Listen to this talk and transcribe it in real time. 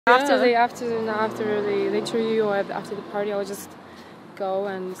Yeah. After the interview or after the party, I would just go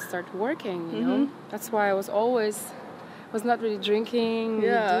and start working. You know, that's why I was not really drinking,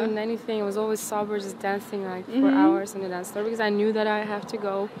 doing anything. I was always sober, just dancing like for hours in the dance floor because I knew that I have to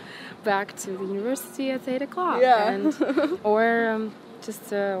go back to the university at 8 o'clock. Yeah. And, or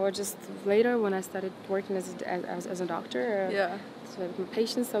just later when I started working as a doctor. So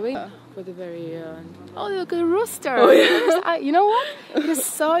patients away with a very look, a rooster. Oh, yeah. You know what? It is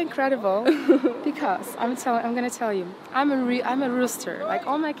so incredible because I'm gonna tell you, I'm a rooster. Like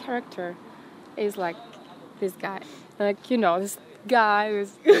all my character is like this guy, like this guy who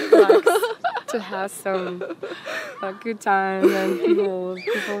likes to have some good time and people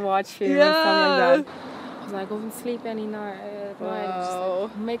watch him and stuff like that. I was like, go and sleep any night, just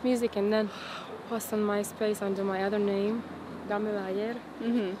like, make music and then post on MySpace under my other name.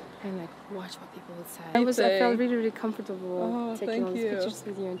 And like watch what people would say. I felt really, really comfortable taking all these pictures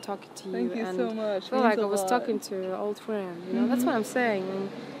with you and talking to you. Thank you so much. I felt like I was talking to an old friend. You know, that's what I'm saying.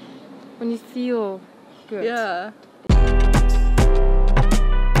 When you feel good. Yeah.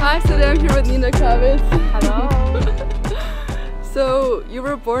 Hi, today I'm here with Nina Kraviz. Hello. So you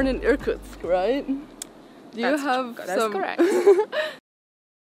were born in Irkutsk, right? That's correct.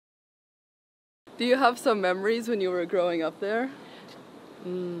 Do you have some memories when you were growing up there?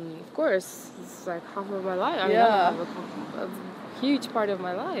 Of course, it's like half of my life. I mean, I have a huge part of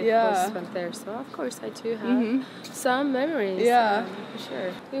my life was spent there, so of course I do have some memories. Yeah, for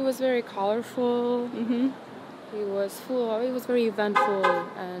sure. It was very colorful. It was very eventful,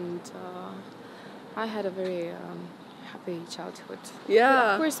 and I had a very happy childhood. Yeah.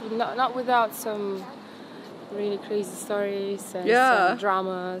 But of course, not without some really crazy stories and some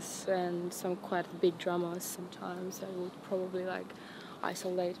dramas and some quite big dramas sometimes that would probably like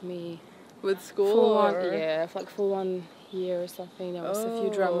isolate me with school for like full 1 year or something. There was a few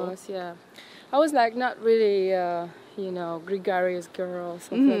dramas. I was like not really gregarious girl,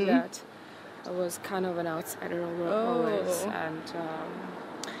 something like that. I was kind of an outsider always, and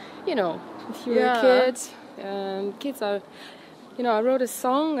if you're a kid and kids are I wrote a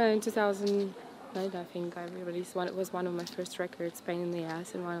song in 2009, I think I released one. It was one of my first records, Pain in the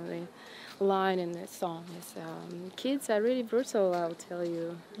Ass, and one of the line in the song is kids are really brutal, I'll tell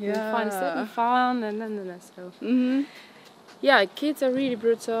you. You find certain fun and so kids are really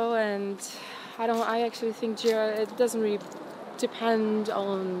brutal, and I actually think it doesn't really depend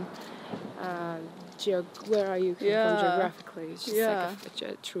on where are you from geographically. It's just like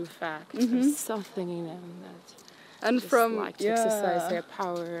a true fact. There's something in them that like to exercise their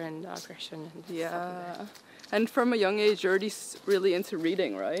power and aggression and stuff like that. And from a young age you're already really into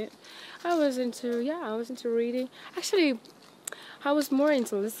reading, right? I was into reading. Actually, I was more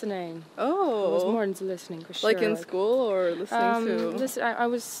into listening. I was more into listening for sure. Like in school or listening to? I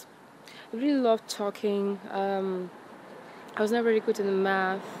really loved talking. I was never really good in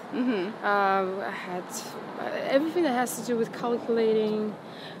math. I had everything that has to do with calculating,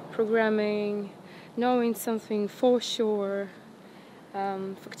 programming, knowing something for sure,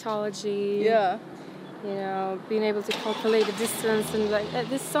 factology. Being able to calculate the distance and like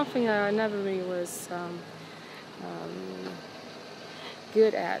this is something that I never really was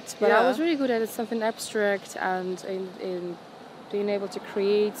good at. But I was really good at it, something abstract, and in being able to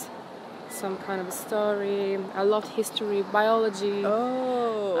create some kind of a story. I loved history, biology,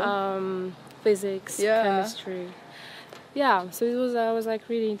 physics, chemistry. So I was like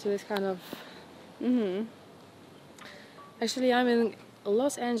really into this kind of. Actually, I'm in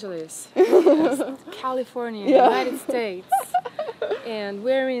Los Angeles, California, United States, and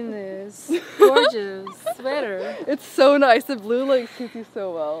wearing this gorgeous sweater. It's so nice. The blue like suits you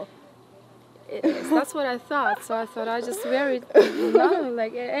so well. It is. That's what I thought. So I thought I just wear it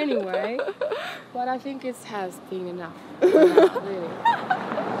anyway. But I think it has been enough. Really.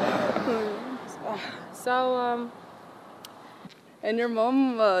 So. And your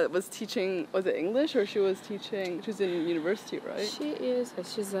mom was teaching, was it English, or she was in university, right? She is.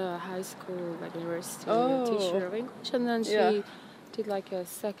 She's a high school, university teacher of English, and then she did like a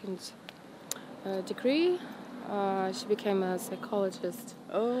second degree. She became a psychologist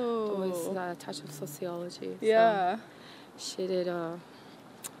with a touch of sociology. So she did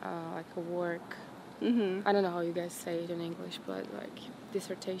like a work. I don't know how you guys say it in English, but like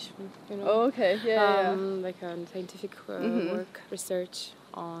dissertation, like a scientific work, research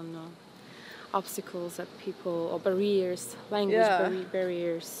on obstacles that people, or barriers, language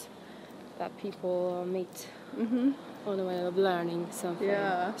barriers that people meet on the way of learning something.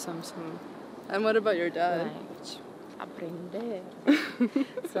 Some And what about your dad? Language. Aprender.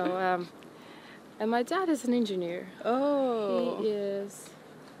 So, and my dad is an engineer. Oh. He is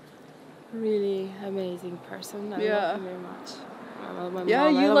really amazing person. I love him very much. My yeah,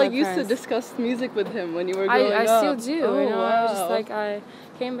 mom, you like used to discuss music with him when you were growing up. I still do. Oh, you know, wow. just like I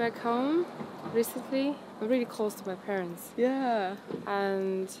came back home recently. I'm really close to my parents. Yeah.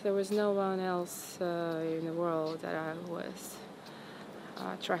 And there was no one else in the world that I was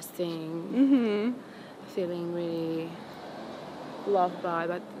trusting, feeling really loved by.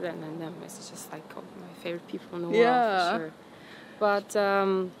 But then it's just like my favorite people in the world for sure. But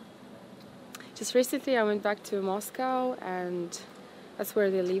just recently I went back to Moscow, and that's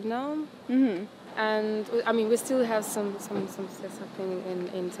where they live now. And I mean, we still have something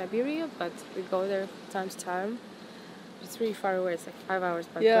in Siberia, but we go there from time to time. It's really far away. It's like 5 hours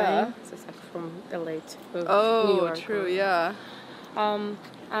by plane. So it's like from LA to New York. True. Yeah.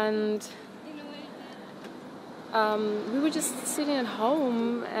 And we were just sitting at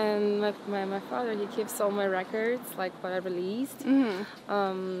home, and my father, he keeps all my records, like what I released, and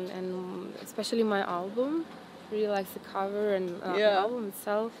especially my album. He really likes the cover and the album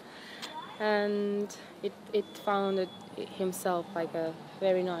itself. And it found it himself like a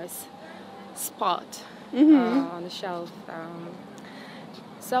very nice spot on the shelf.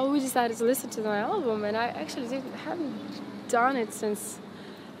 So we decided to listen to my album, and I actually hadn't done it since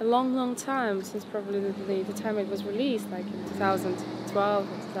a long time, since probably the time it was released, like in 2012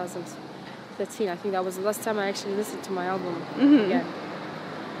 or 2013. I think that was the last time I actually listened to my album again.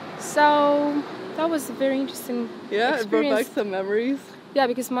 So that was a very interesting experience. It brought back some memories. Yeah,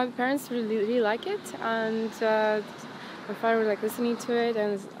 because my parents really like it, and my father was like listening to it,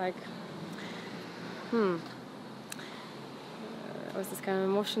 and it's like, it was this kind of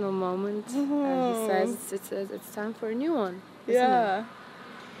emotional moment. And he says it's time for a new one. Isn't it?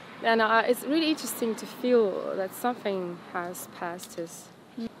 And it's really interesting to feel that something has passed us,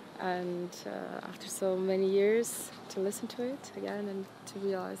 and after so many years, to listen to it again and to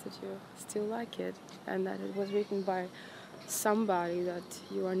realize that you still like it, and that it was written by somebody that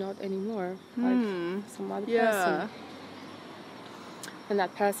you are not anymore, like some other person. And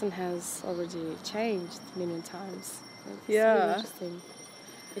that person has already changed a million times. It's a really interesting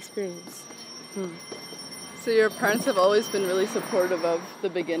experience. So your parents have always been really supportive of the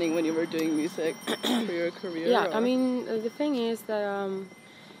beginning when you were doing music for your career? Yeah, I mean, the thing is that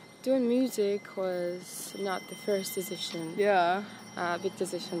doing music was not the first decision. Big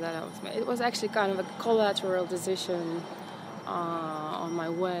decision that I was made. It was actually kind of a collateral decision on my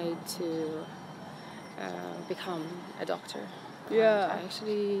way to become a doctor. I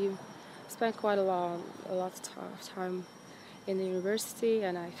actually spent quite a lot of time in the university,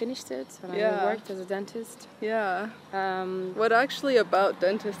 and I finished it, and I worked as a dentist. What actually about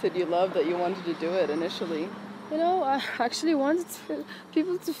dentist did you love that you wanted to do it initially? You know, I actually wanted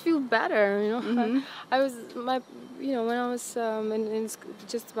people to feel better. You know, when I was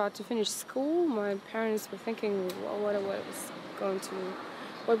just about to finish school, my parents were thinking, well,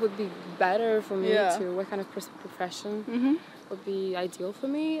 what would be better for me what kind of profession would be ideal for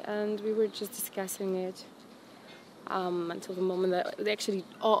me, and we were just discussing it until the moment that they actually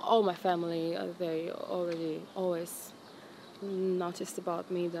all my family they already always noticed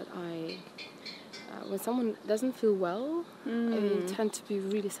about me that I. When someone doesn't feel well, I tend to be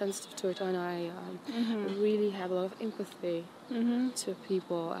really sensitive to it, and I really have a lot of empathy to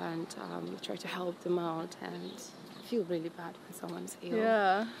people, and try to help them out, and feel really bad when someone's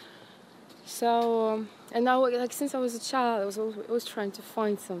ill. So, and now, like, since I was a child, I was always trying to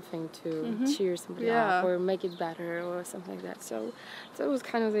find something to cheer somebody up or make it better or something like that. So it was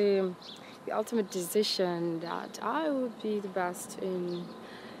kind of the ultimate decision that I would be the best in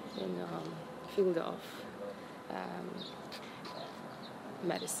field of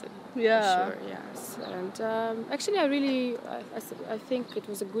medicine. For sure, yes. And actually, I think it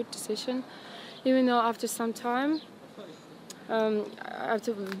was a good decision, even though after some time, I've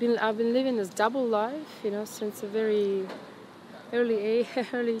been living this double life, you know, since a very early age.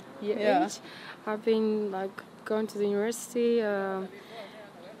 I've been like going to the university,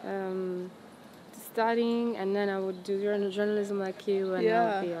 studying, and then I would do journalism like you, and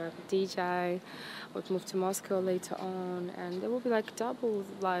I would be a DJ. I would move to Moscow later on, and there would be like double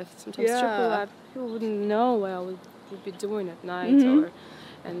life, sometimes triple life. People wouldn't know what I would be doing at night,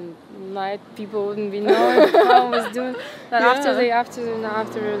 and night people wouldn't be knowing what I was doing. But after the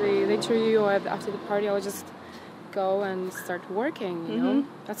interview or after the party, I would just go and start working. You know,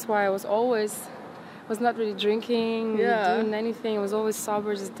 that's why I was not really drinking, doing anything. I was always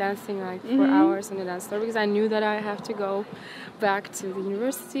sober, just dancing like 4 hours in the dance floor, because I knew that I have to go back to the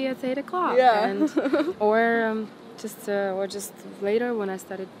university at 8 o'clock. or just later when I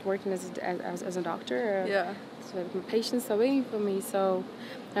started working as a doctor. So my patients are waiting for me. So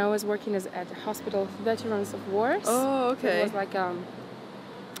I was working at the hospital for veterans of wars. Oh, okay. It was like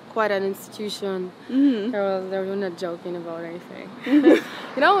quite an institution. Mm-hmm. They were not joking about anything. You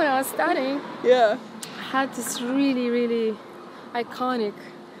know, when I was studying, Yeah. I had this really, really iconic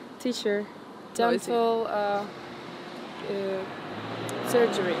teacher, dental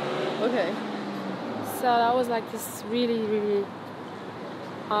surgery. Okay. So that was like this really, really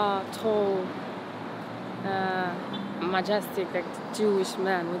tall, majestic, like Jewish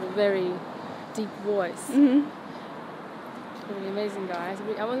man with a very deep voice. Mm-hmm. Really amazing guy.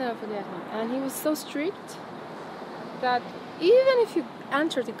 I will never forget him. And he was so strict that even if you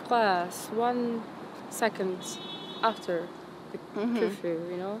enter the class 1 second after the curfew,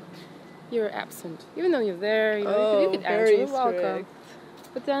 you know, you're absent. Even though you're there, you know, you could enter, you're welcome.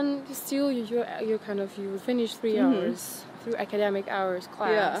 But then still, you finish 3 hours through academic hours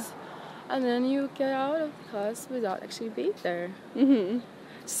class, and then you get out of the class without actually being there. Mm-hmm.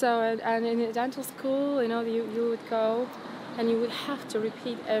 So and in a dental school, you know, you would go, and you would have to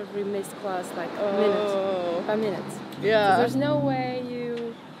repeat every missed class like minute by minute. Yeah. So there's no way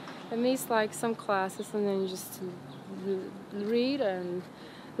you miss like some classes and then you just read and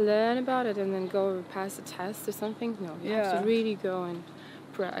learn about it and then go pass a test or something. No, you have to really go and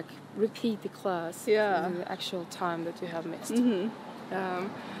repeat the class in the actual time that you have missed. Mm-hmm.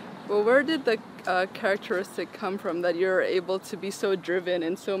 Well, where did the characteristic come from that you're able to be so driven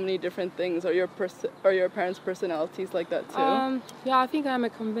in so many different things? Or your parents' personalities like that too? Yeah, I think I'm a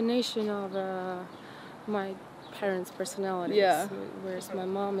combination of my parents' personalities. Yeah. Whereas my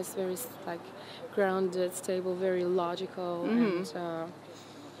mom is very like grounded, stable, very logical, and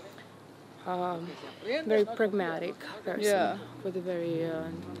very pragmatic person with a very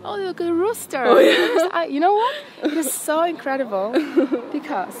oh, look at the rooster. Oh, yeah. You know what? It is so incredible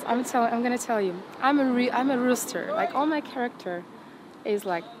because I'm gonna tell you, I'm a rooster. Like all my character is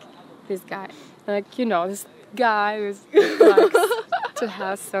like this guy, like, you know, this guy who likes to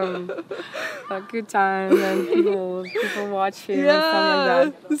have some good time and people watch him and stuff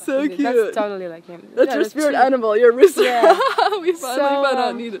like that. So cute. That's totally like him. That's your spirit animal. You're a rooster. Yeah. we found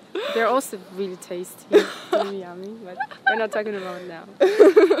out needed. They're also really tasty, really yummy, but we're not talking about it now.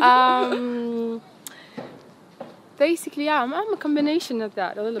 Basically, I'm a combination of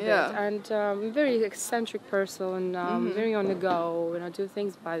that a little bit, and I'm a very eccentric person, and very on the go, and I do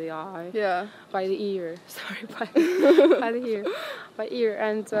things by the eye, by the ear. Sorry, by ear,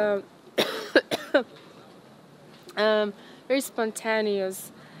 and very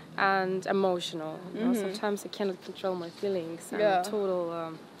spontaneous and emotional. You know? Sometimes I cannot control my feelings. I'm a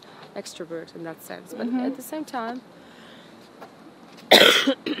total extrovert in that sense, but at the same time,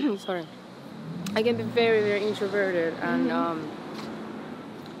 sorry. I can be very, very introverted and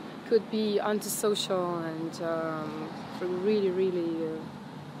could be antisocial and really, really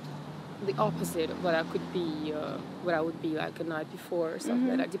the opposite of what I could be, what I would be like a night before or something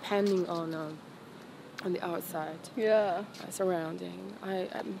like that, depending on the outside surrounding.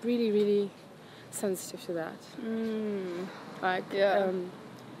 I'm really, really sensitive to that.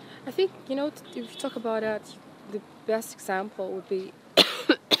 I think, you know, if you talk about that, the best example would be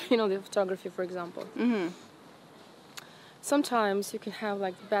you know, the photography, for example. Sometimes you can have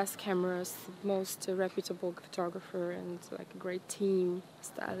like the best cameras, the most reputable photographer, and like a great team,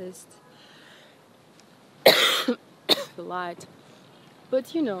 stylist, the light.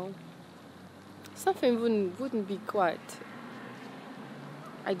 But you know, something wouldn't be quite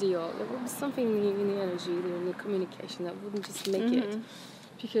ideal. There would be something in the energy, in the communication that wouldn't just make it,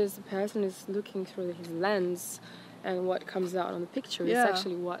 because the person is looking through his lens. And what comes out on the picture is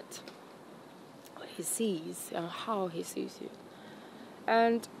actually what he sees and how he sees you.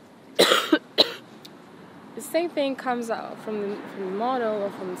 And the same thing comes out from the model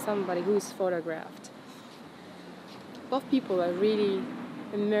or from somebody who is photographed. Both people are really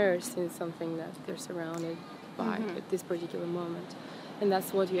immersed in something that they're surrounded by at this particular moment. And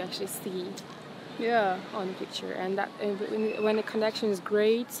that's what you actually see on the picture. And that when the connection is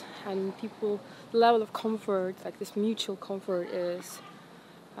great and people... level of comfort, like this mutual comfort is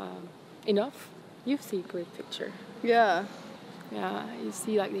enough, you see a great picture. Yeah, you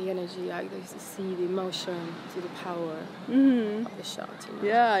see like the energy, like you see the emotion, you see the power of the shot. You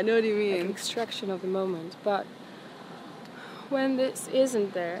know? Yeah, I know what you mean. Like an extraction of the moment. But when this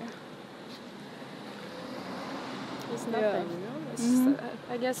isn't there, it's nothing, you know? It's just,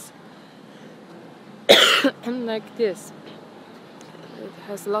 I guess, like this. It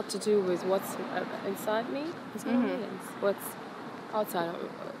has a lot to do with what's inside me, and what's outside of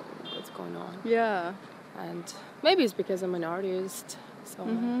what's going on. Yeah. And maybe it's because I'm an artist, so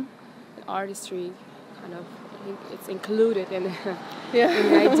an artistry kind of it's included in, Yeah. in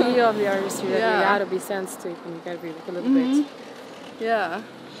the idea of the artistry that Yeah. you gotta be sensitive and you gotta be like a little bit. Yeah.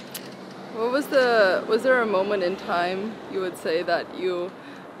 Was there a moment in time you would say that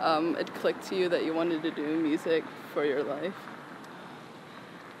it clicked to you that you wanted to do music for your life?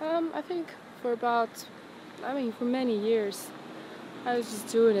 I think for for many years, I was just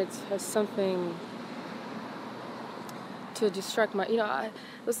doing it as something to distract my, it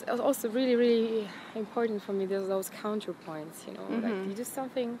was also really, really important for me, there's those counterpoints, like you do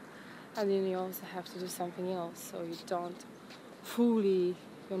something and then you also have to do something else, so you're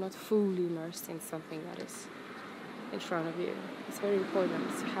not fully immersed in something that is in front of you. It's very important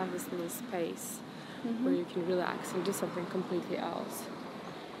to have this little space where you can relax and do something completely else.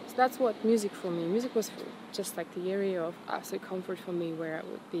 So that's what music for me. Music was just like the area of absolute comfort for me, where I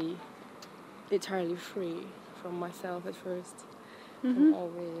would be entirely free from myself at first, from all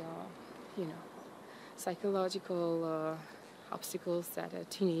the, psychological obstacles that a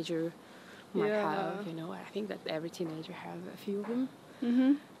teenager might have. I think that every teenager has a few of them.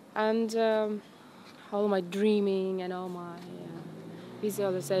 And all my dreaming and all my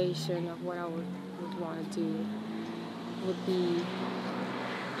visualization of what I would want to do would be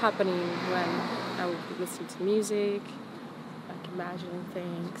happening when I would be listening to music, like imagining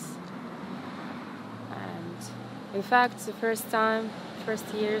things. And in fact, the first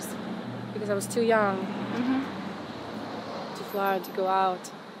years, because I was too young to fly, to go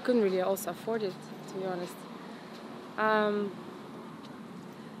out, couldn't really also afford it, to be honest.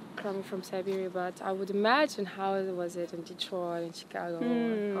 Coming from Siberia, but I would imagine how was it in Detroit, in Chicago,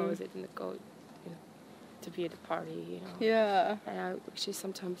 how was it in the to be at the party, Yeah. And I actually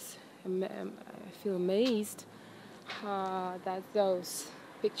sometimes I feel amazed that those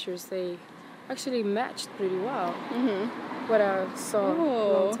pictures, they actually matched pretty well what I saw a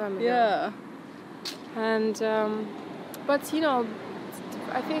long time ago. Yeah. And but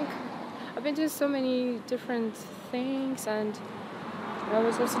I think I've been doing so many different things, and I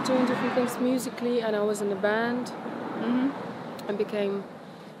was also doing different things musically, and I was in a band and became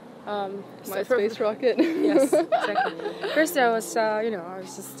MySpaceRocket. Yes, exactly. First I was I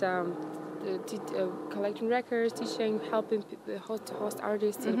was just collecting records, teaching, helping host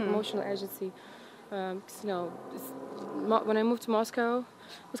artists in a promotional agency. When I moved to Moscow,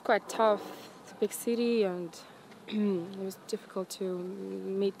 it was quite tough. It's a big city, and it was difficult to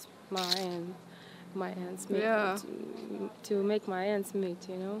meet my ends meet, to make my ends meet,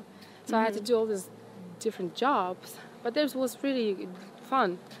 So I had to do all these different jobs, but this was really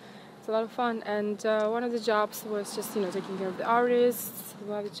fun. It's a lot of fun, and one of the jobs was just taking care of the artists.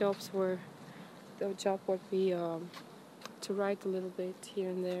 One of the jobs would be to write a little bit here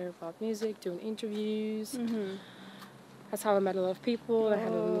and there about music, doing interviews. That's how I met a lot of people. I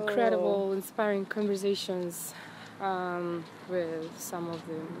had incredible, inspiring conversations with some of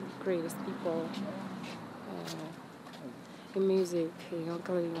the greatest people in music,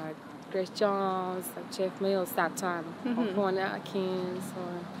 including like Grace Jones, like Jeff Mills that time, or Juan Atkins,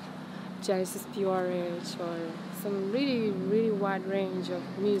 or Genesis P.R.H., or some really, really wide range of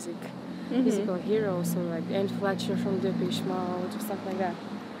musical heroes, so like Anne Fletcher from BPitch Control, or something like that.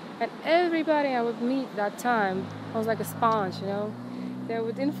 And everybody I would meet that time, I was like a sponge, They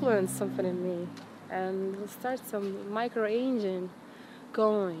would influence something in me, and would start some micro engine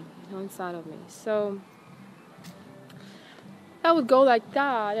going, inside of me. So I would go like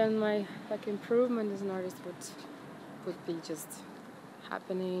that, and my improvement as an artist would be just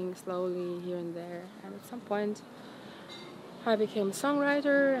happening slowly here and there. And at some point, I became a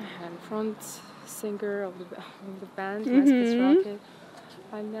songwriter and front singer of the band, MySpaceRocket.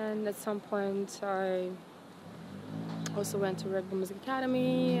 And then at some point, I also went to Red Bull Music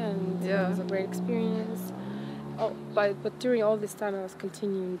Academy, and it was a great experience. But during all this time, I was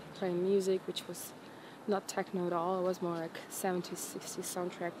continuing playing music, which was not techno at all. It was more like 70s, 60s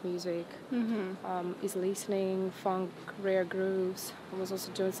soundtrack music, easy listening, funk, rare grooves. I was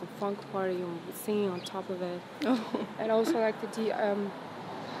also doing some funk party and singing on top of it. And also like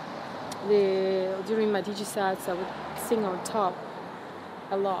during my DJ sets, I would sing on top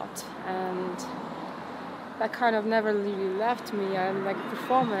a lot, and that kind of never really left me. I'm like a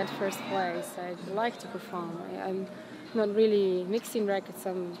performer at first place. I like to perform. I'm not really mixing records,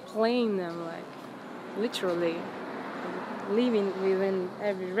 I'm playing them, like literally living within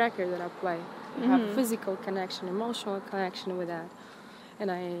every record that I play. I have a physical connection, emotional connection with that,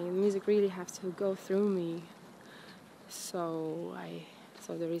 and music really has to go through me. So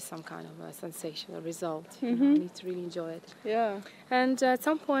there is some kind of a sensational result. I need to really enjoy it. Yeah. And at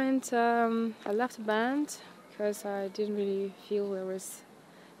some point, I left the band because I didn't really feel there was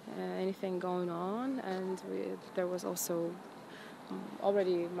anything going on, and there was also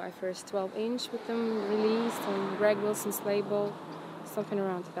already my first 12-inch with them released on Greg Wilson's label, something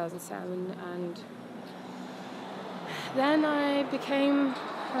around 2007, and then I became,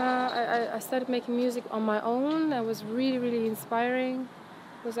 I started making music on my own. That was really, really inspiring.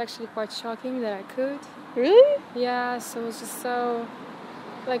 It was actually quite shocking that I could. Really? Yeah, so it was just so,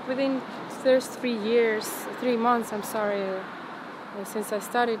 like within the first 3 months, I'm sorry, since I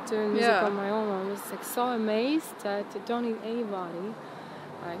started doing music on my own, I was like so amazed that I don't need anybody,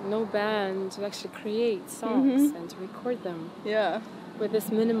 like no band, to actually create songs and to record them. Yeah. With this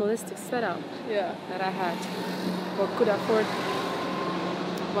minimalistic setup that I had, or could afford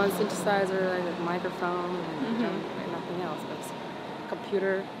one synthesizer, like a microphone, and nothing else, but a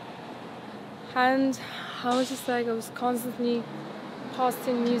computer. And I was just like, I was constantly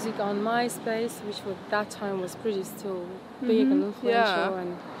posting music on MySpace, which at that time was pretty still big and influential,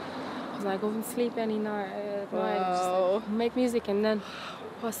 and I was like, I wouldn't sleep any night, just like, make music and then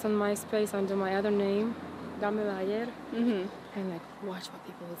post on MySpace under my other name, Gamelayer, and like watch what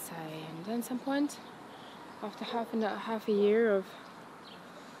people would say. And then at some point, after half a year of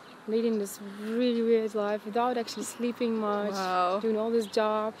leading this really weird life without actually sleeping much, doing all these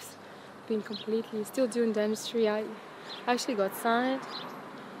jobs, being completely still doing dentistry, I actually got signed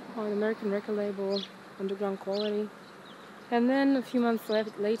on an American record label, Underground Quality. And then a few months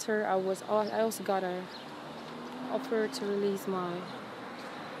later, I also got an offer to release my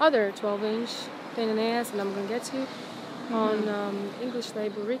other 12-inch, Pain in the Ass, and I'm gonna get to on English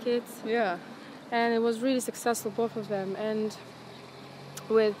label Rekids. Yeah. And it was really successful, both of them. And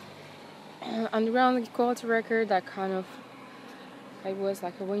with Underground Quality record, that kind of, it was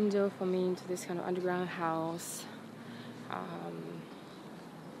like a window for me into this kind of underground house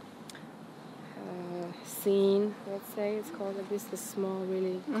scene, let's say. It's called like this, small,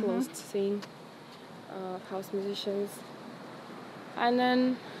 really closed scene of house musicians. And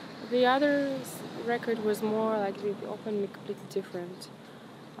then the other record was more like it opened me completely different.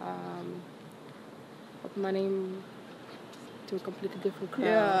 Opened my name to a completely different crowd.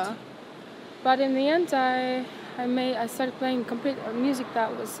 Yeah. But in the end, I started playing complete music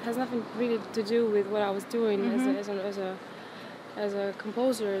that has nothing really to do with what I was doing as a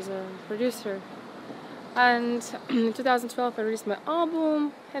composer, as a producer. And in 2012, I released my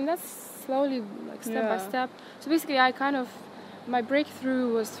album, and that's slowly, like step by step. So basically, my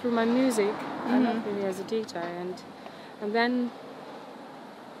breakthrough was through my music, and not really as a DJ. And then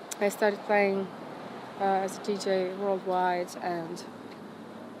I started playing as a DJ worldwide, and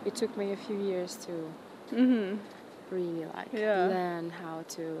it took me a few years to really learn how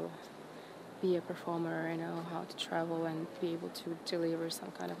to be a performer, how to travel and be able to deliver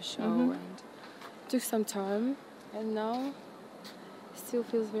some kind of a show. And it took some time, and now it still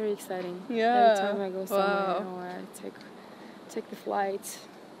feels very exciting. Every time I go somewhere or I take the flight,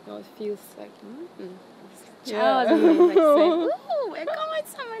 it feels like child and like saying, "Ooh, we're going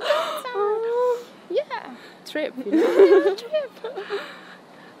somewhere, yeah, trip, trip."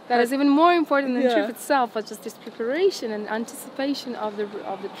 That is even more important than the trip itself, but just this preparation and anticipation of the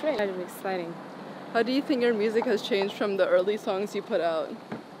trip. Very exciting. How do you think your music has changed from the early songs you put out?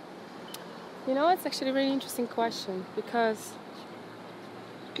 It's actually a really interesting question, because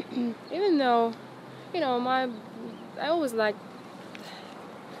even though, I always liked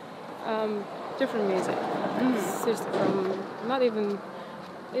different music, from not even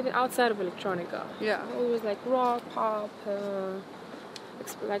outside of electronica. Yeah. I always like rock, pop,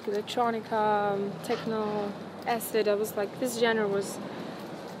 like electronica, techno, acid. I was like, this genre was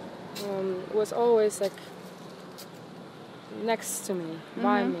always like next to me,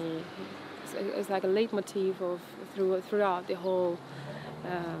 by me. It's like a leitmotif throughout the whole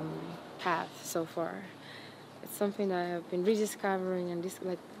path so far. It's something that I have been rediscovering and just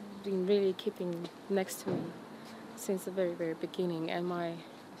like been really keeping next to me since the very, very beginning. And I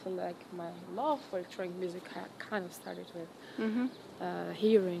feel like my love for electronic music kind of started with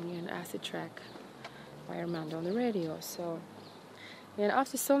hearing an acid track by Armando on the radio. So, and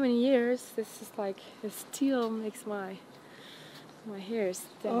after so many years, this is like, it still makes my hair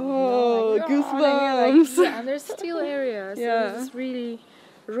stand. Oh, goosebumps! And there's still areas. Yeah. It's really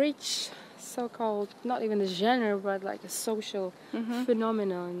rich, so-called, not even the genre, but like a social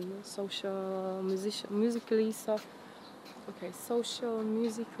phenomenon, social musically, social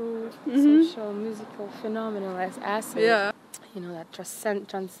musical phenomenon as acid. Yeah. That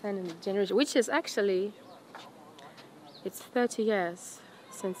transcendent generation, which is actually, it's 30 years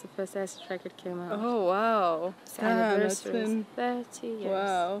since the first acid record came out. Oh, wow. It's anniversary. 30 years.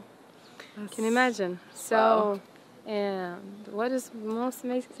 Wow. Can you imagine? So, And what is the most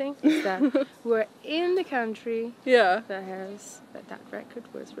amazing thing is that we're in the country Yeah. that record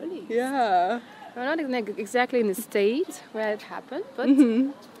was released. Yeah. We're not exactly in the state where it happened, but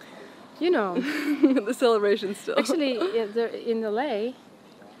you know. The celebration still. Actually, in LA,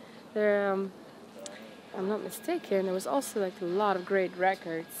 there, I'm not mistaken, there was also like a lot of great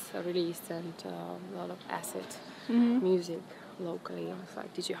records released and a lot of acid music locally. It was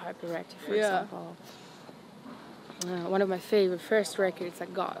like DJ Hyperactive, for example. One of my favorite first records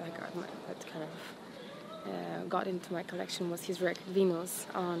that got into my collection was his record Venus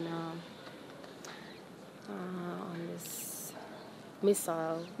on this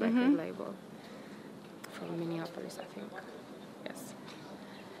Missile record label from Minneapolis, I think. Yes.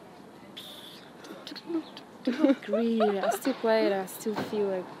 Really, I still play it. I still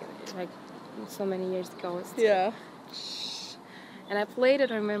feel like so many years ago. It's still, and I played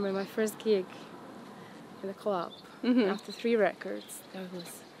it. I remember my first gig in the club. After 3 records, there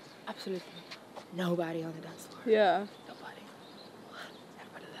was absolutely nobody on the dance floor. Yeah. Nobody.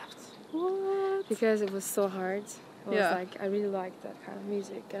 Everybody left. What? Because it was so hard. It was like, I really liked that kind of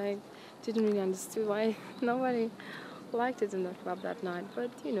music, and I didn't really understand why nobody liked it in the club that night. But,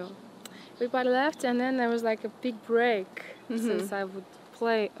 you know, everybody left, and then there was like a big break since I would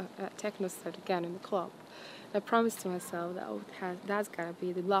play a techno set again in the club. I promised to myself that that's gotta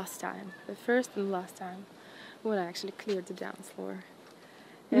be the last time, the first and last time when I actually cleared the dance floor.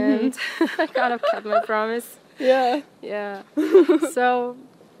 And I kind of kept my promise. Yeah. Yeah. So,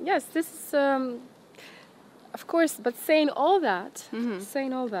 yes, this is, of course, but saying all that,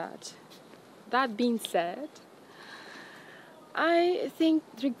 that being said, I think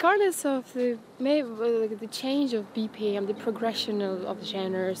regardless of the change of BPM, the progression of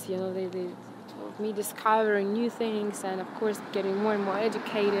genres, you know, of me discovering new things and of course getting more and more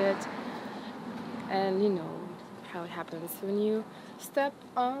educated, and you know how it happens when you step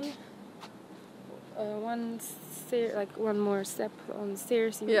on one more step on the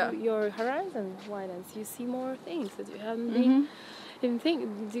stairs, your horizon widens. You see more things that you haven't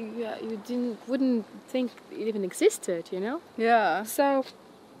wouldn't think it even existed, you know? Yeah. So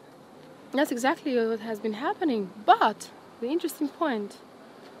that's exactly what has been happening. But the interesting point,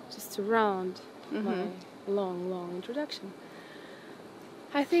 just to round my long introduction,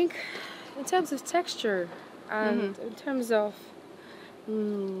 I think in terms of texture and in terms of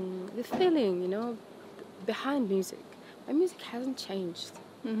the feeling, you know, behind music, my music hasn't changed.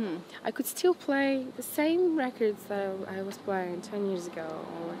 I could still play the same records that I was playing 10 years ago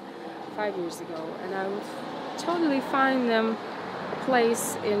or 5 years ago, and I would totally find them a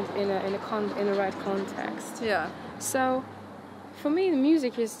place in the right context. Yeah. So, for me, the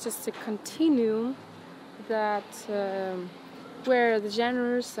music is just a continuum that where the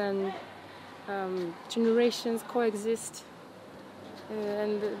genres and generations coexist,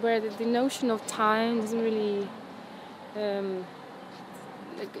 and where the notion of time doesn't really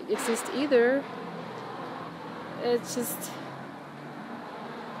exist either. It's just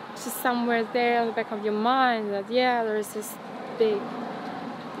somewhere there in the back of your mind that there is this big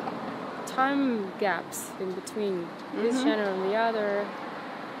time gaps in between this genre and the other,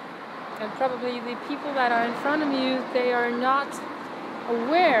 and probably the people that are in front of you, they are not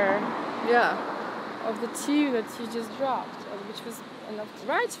aware of the tune that you just dropped, which was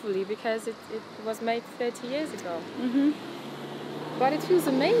rightfully, because it was made 30 years ago. But it feels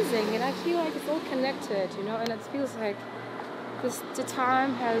amazing, and I feel like it's all connected, you know, and it feels like the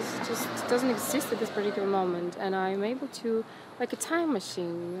time doesn't exist at this particular moment, and I'm able to, like a time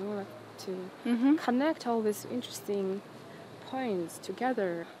machine, you know, like to connect all these interesting points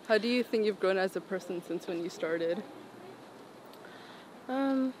together. How do you think you've grown as a person since when you started?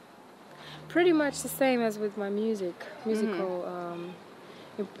 Pretty much the same as with my musical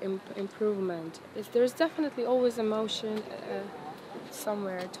improvement. There's definitely always emotion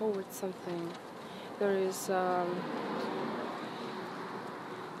somewhere towards something. There is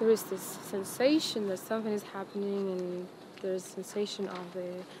this sensation that something is happening, and there's a sensation of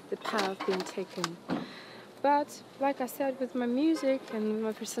the path being taken. But like I said, with my music and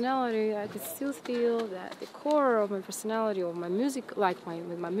my personality, I could still feel that the core of my personality, or my music,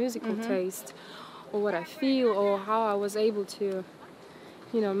 with my musical taste, or what I feel, or how I was able to,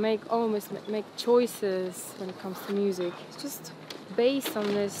 you know, make choices when it comes to music. It's just based on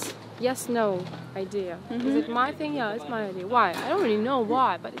this yes-no idea. Is it my thing? Yeah, it's my idea. Why? I don't really know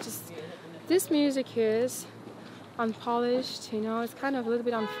why, but it just, this music is unpolished, you know, it's kind of a little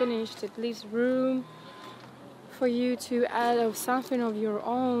bit unfinished. It leaves room for you to add something of your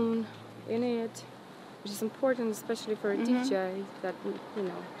own in it, which is important, especially for a DJ that, you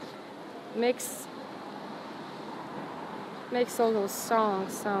know, makes makes all those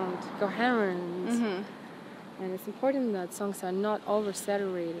songs sound coherent. Mm-hmm. And it's important that songs are not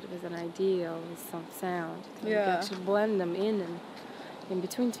oversaturated with an idea or with some sound. You Yeah. can actually blend them in and in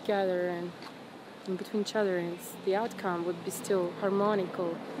between together and in between each other, and the outcome would be still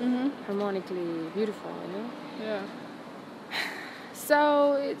harmonically beautiful, you know? Yeah.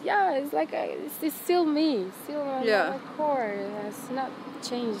 So, it's like, it's still me, still Yeah. my core. It has not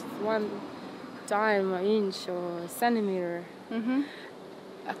changed one dime, or inch, or centimeter. Mm-hmm.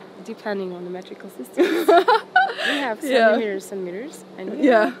 Depending on the metrical system. We have centimeters and meters, and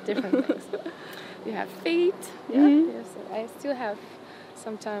different things. You have feet. Mm-hmm. Yes, I still have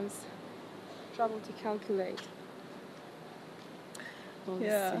sometimes trouble to calculate.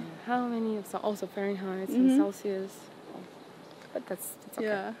 How many of also Fahrenheit and Celsius. But that's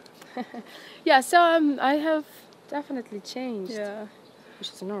okay. Yeah. So I have definitely changed. Yeah. Which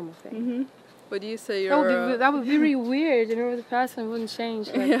is a normal thing. Mm-hmm. Would you say you're... That would be really weird, you know, the person wouldn't change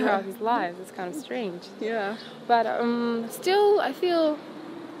throughout his life. It's kind of strange. Yeah. But still, I feel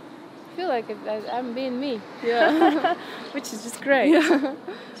like I'm being me. Yeah. Which is just great. Yeah.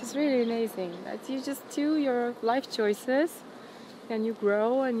 Which is really amazing. That you just do your life choices, and you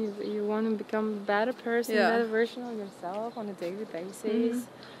grow, and you want to become a better person, a better version of yourself on a daily basis.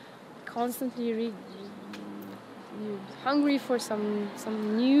 Constantly you're hungry for some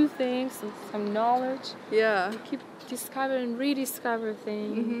new things, some knowledge. Yeah. You keep discover and rediscover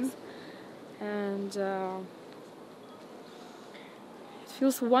things, and it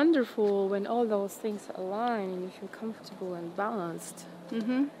feels wonderful when all those things align and you feel comfortable and balanced.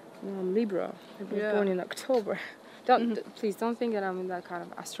 Mm-hmm. I'm Libra. I was born in October. Please don't think that I'm in that kind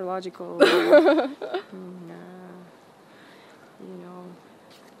of astrological,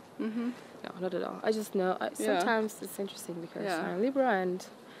 No, not at all. I just know. Sometimes it's interesting because I'm Libra, and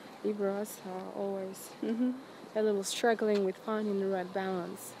Libras are always a little struggling with finding the right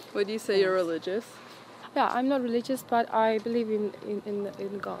balance. Would you say you're religious? Yeah, I'm not religious, but I believe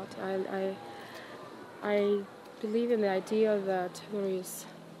in God. I believe in the idea that there is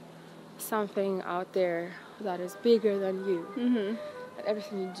something out there that is bigger than you, and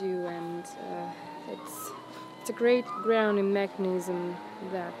everything you do, and it's a great grounding mechanism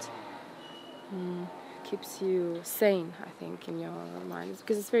that keeps you sane, I think, in your mind,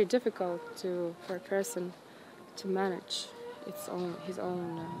 because it's very difficult for a person to manage his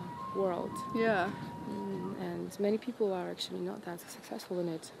own world. Yeah. And many people are actually not that successful in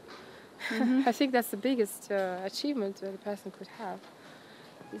it. I think that's the biggest achievement that a person could have,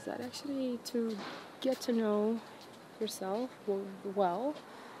 is that actually to get to know yourself well,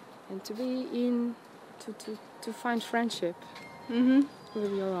 and to be to find friendship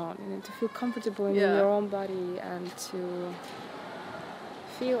with your own, and to feel comfortable in your own body, and to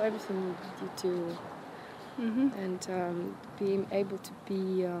feel everything you do, and being able to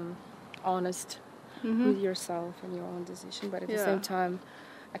be honest with yourself and your own decision, but at the same time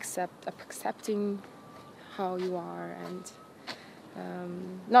accepting how you are, and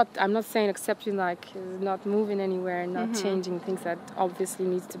I'm not saying accepting like not moving anywhere and not changing things that obviously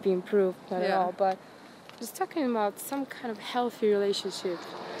needs to be improved, not at all, but just talking about some kind of healthy relationship,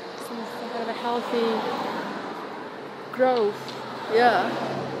 some kind of a healthy growth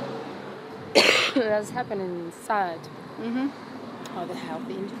that's happening inside of a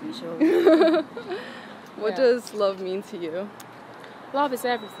healthy individual. What does love mean to you? Love is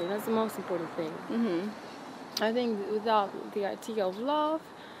everything. That's the most important thing. I think without the idea of love,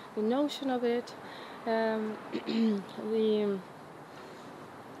 the notion of it,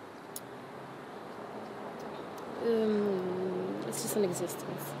 it's just an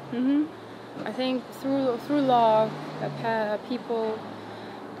existence. I think through love, people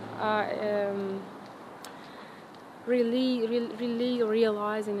are really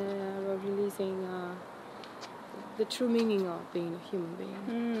realizing or releasing the true meaning of being a human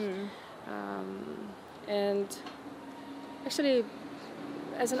being. And actually,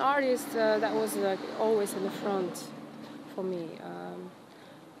 as an artist, that was like always in the front for me.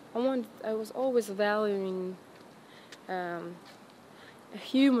 I was always valuing a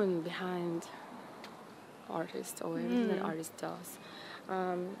human behind artist or everything that artist does.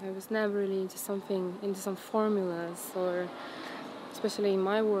 I was never really into some formulas, or especially in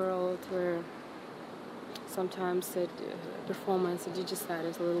my world where sometimes the performance that you just had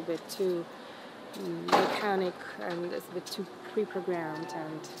is a little bit too mechanic and it's a bit too pre-programmed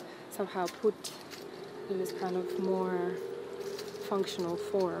and somehow put in this kind of more functional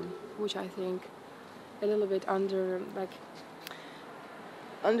form, which I think a little bit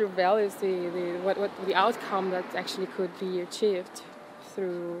undervalues the outcome that actually could be achieved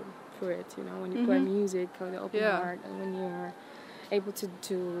through through it, you know, when you play music with the open heart, and when you're able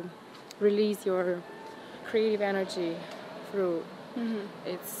to release your creative energy through.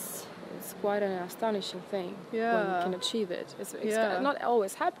 It's quite an astonishing thing when you can achieve it. It's not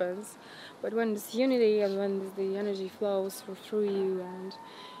always happens, but when there's unity and when the energy flows through you and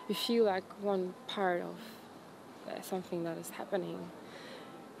you feel like one part of something that is happening,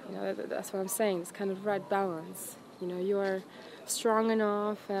 you know, that's what I'm saying. It's kind of right balance. You know, you are strong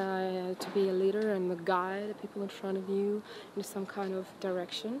enough to be a leader and guide the people in front of you in some kind of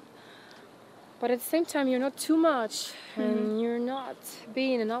direction. But at the same time, you're not too much, and you're not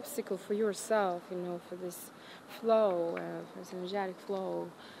being an obstacle for yourself, you know, for this flow, for this energetic flow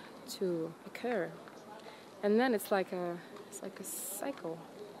to occur. And then it's like a cycle.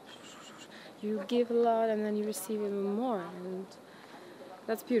 You give a lot, and then you receive even more, and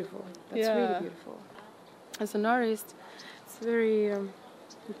that's beautiful. That's really beautiful. As an artist, it's very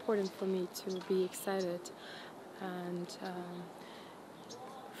important for me to be excited and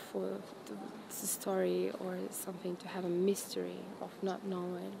for the story or something to have a mystery of not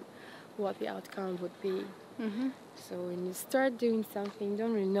knowing what the outcome would be. So when you start doing something, you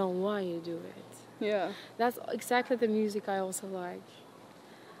don't really know why you do it. Yeah. That's exactly the music I also like.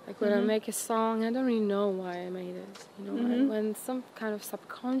 Like when I make a song, I don't really know why I made it. You know, when some kind of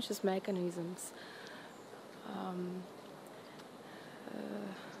subconscious mechanisms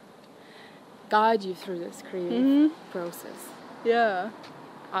guide you through this creative process. Yeah.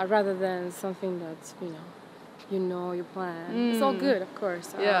 Rather than something that's, you plan. It's all good, of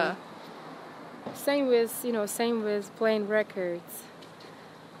course. Yeah. Same with playing records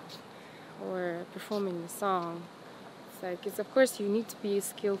or performing a song. It's of course you need to be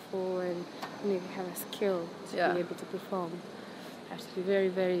skillful and you need to have a skill to be able to perform. You have to be very,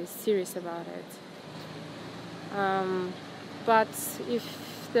 very serious about it. But if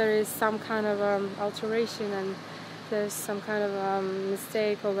there is some kind of alteration and there's some kind of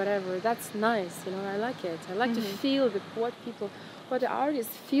mistake or whatever, that's nice, you know, I like it. I like to feel what the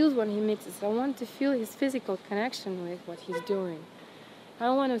artist feels when he mixes. I want to feel his physical connection with what he's doing. I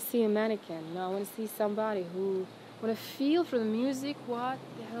don't want to see a mannequin. No, I want to see somebody who want to feel for the music what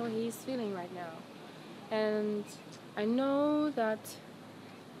the hell he's feeling right now. And I know that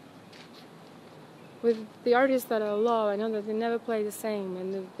with the artists that I love, I know that they never play the same,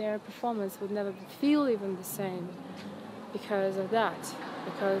 and their performance would never feel even the same because of that.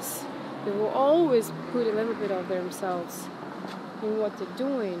 Because they will always put a little bit of themselves in what they're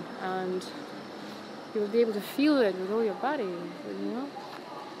doing, and you will be able to feel it with all your body, you know,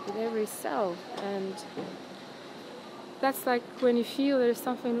 with every cell. And that's like when you feel there's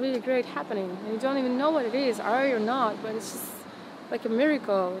something really great happening, and you don't even know what it is, are you or not, but it's just like a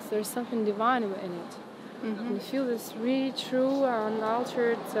miracle. There's something divine in it. And you feel this really true,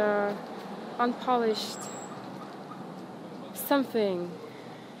 unaltered, unpolished something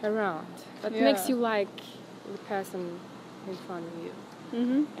around that makes you like the person in front of you,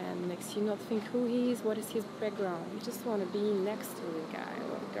 and makes you not think who he is, what is his background. You just want to be next to the guy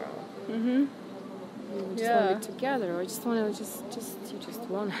or the girl. You just want to be together, or just want to you just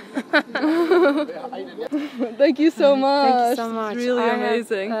want to. Thank you so much. Thank you so much. It's really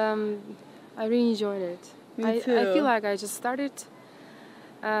amazing. I really enjoyed it. Me too. I feel like I just started.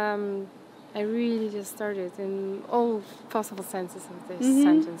 I really just started in all possible senses of this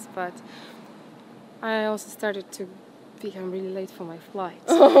sentence, but I also started to become really late for my flight,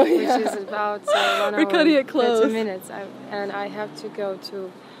 which is about 1 hour We're cutting it close. 30 minutes, and I have to go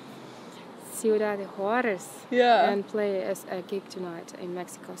to Ciudad de Juarez and play a gig tonight in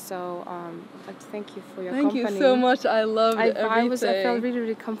Mexico. So I'd like to thank you for your company. Thank you so much. I loved everything. I felt really,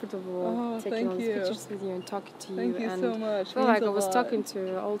 really comfortable taking all these pictures with you and talking to you. Thank you so much. I felt like I was talking to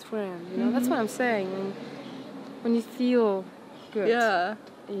an old friend. You know, that's what I'm saying. When you feel good,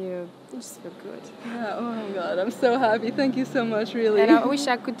 you just feel good. Yeah. Oh my God, I'm so happy. Thank you so much, really. And I wish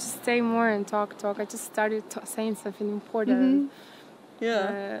I could just stay more and talk. I just started saying something important.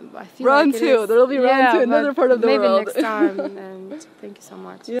 I feel round like 2. There'll be round 2, another part of the world. Maybe next time. And thank you so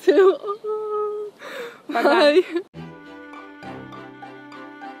much. You too. Bye.